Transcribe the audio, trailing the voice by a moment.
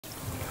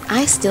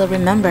I still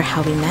remember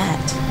how we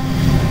met.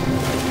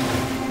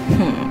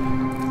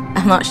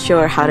 I'm not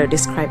sure how to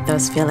describe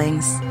those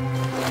feelings.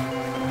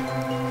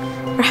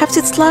 Perhaps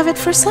it's love at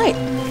first sight.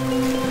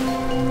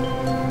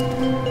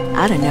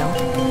 I don't know.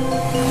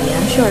 Yeah,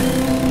 I'm sure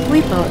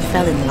we both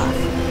fell in love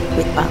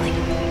with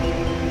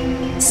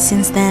Bali.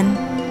 Since then,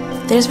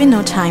 there's been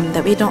no time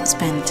that we don't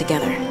spend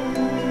together.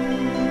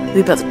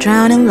 We both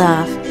drown in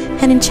love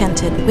and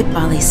enchanted with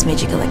Bali's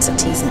magical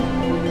exotism.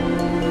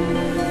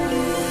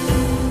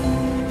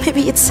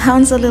 Maybe it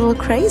sounds a little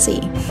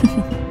crazy,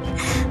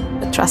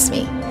 but trust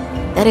me,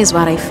 that is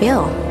what I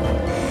feel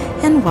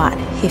and what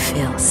he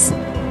feels.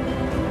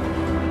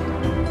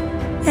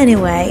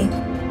 Anyway,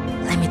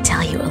 let me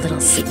tell you a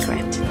little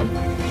secret.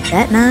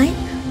 That night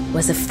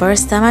was the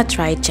first time I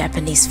tried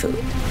Japanese food.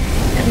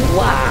 And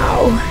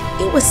wow,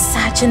 it was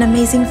such an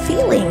amazing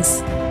feeling.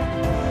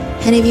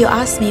 And if you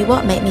ask me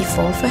what made me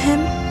fall for him,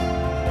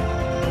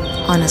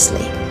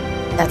 honestly,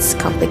 that's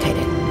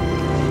complicated.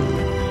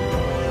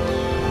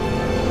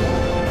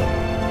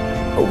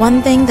 But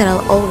one thing that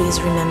I'll always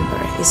remember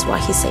is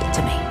what he said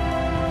to me.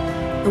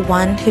 The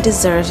one who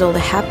deserves all the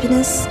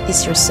happiness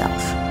is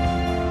yourself.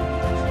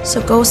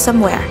 So go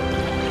somewhere,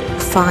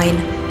 find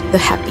the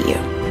happy you.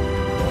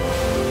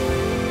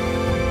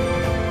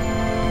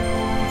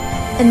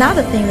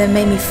 Another thing that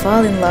made me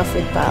fall in love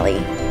with Bali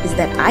is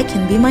that I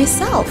can be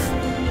myself.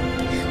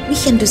 We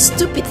can do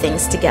stupid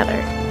things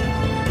together,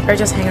 or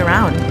just hang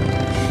around.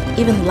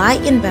 Even lie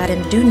in bed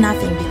and do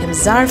nothing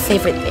becomes our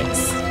favorite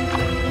things.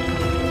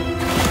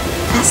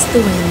 As the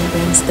wind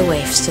brings the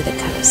waves to the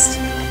coast,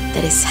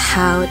 that is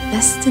how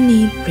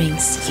destiny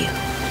brings you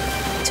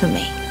to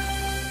me.